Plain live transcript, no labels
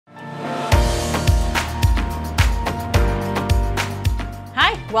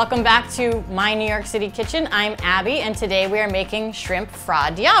Welcome back to my New York City kitchen. I'm Abby, and today we are making Shrimp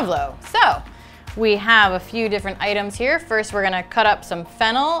Fra Diavolo. So, we have a few different items here. First, we're gonna cut up some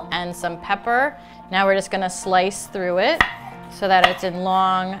fennel and some pepper. Now we're just gonna slice through it so that it's in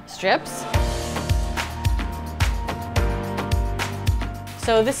long strips.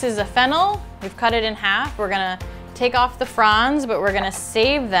 So this is a fennel. We've cut it in half. We're gonna take off the fronds, but we're gonna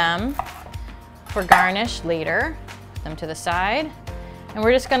save them for garnish later. Put them to the side. And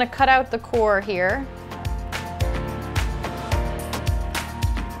we're just gonna cut out the core here.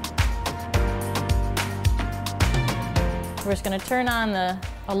 We're just gonna turn on a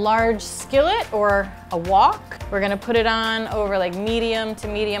large skillet or a wok. We're gonna put it on over like medium to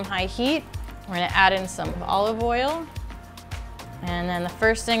medium-high heat. We're gonna add in some olive oil. And then the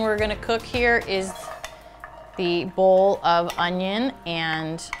first thing we're gonna cook here is the bowl of onion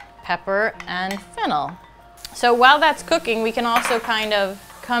and pepper and fennel. So while that's cooking, we can also kind of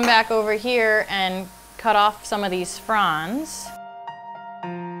come back over here and cut off some of these fronds.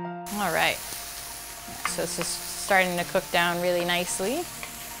 All right, so this is starting to cook down really nicely.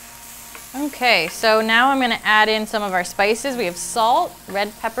 Okay, so now I'm gonna add in some of our spices. We have salt,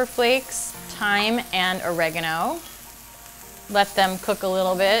 red pepper flakes, thyme, and oregano. Let them cook a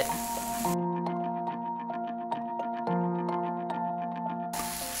little bit.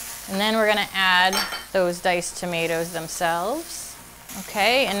 And then we're gonna add those diced tomatoes themselves.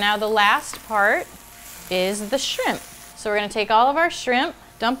 Okay, and now the last part is the shrimp. So we're gonna take all of our shrimp,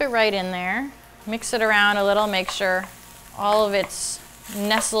 dump it right in there, mix it around a little, make sure all of it's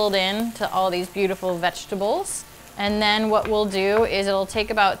nestled in to all these beautiful vegetables. And then what we'll do is it'll take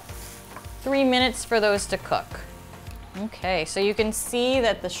about 3 minutes for those to cook. Okay, so you can see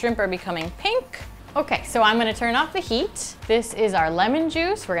that the shrimp are becoming pink. Okay, so I'm gonna turn off the heat. This is our lemon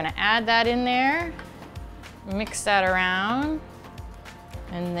juice. We're gonna add that in there, mix that around,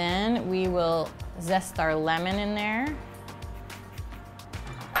 and then we will zest our lemon in there.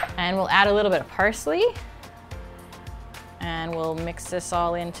 And we'll add a little bit of parsley, and we'll mix this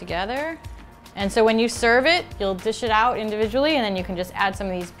all in together. And so when you serve it, you'll dish it out individually, and then you can just add some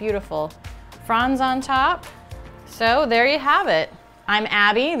of these beautiful fronds on top. So there you have it. I'm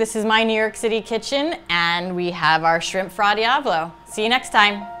Abby, this is my New York City kitchen, and we have our Shrimp Fra Diavolo. See you next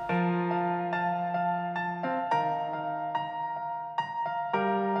time.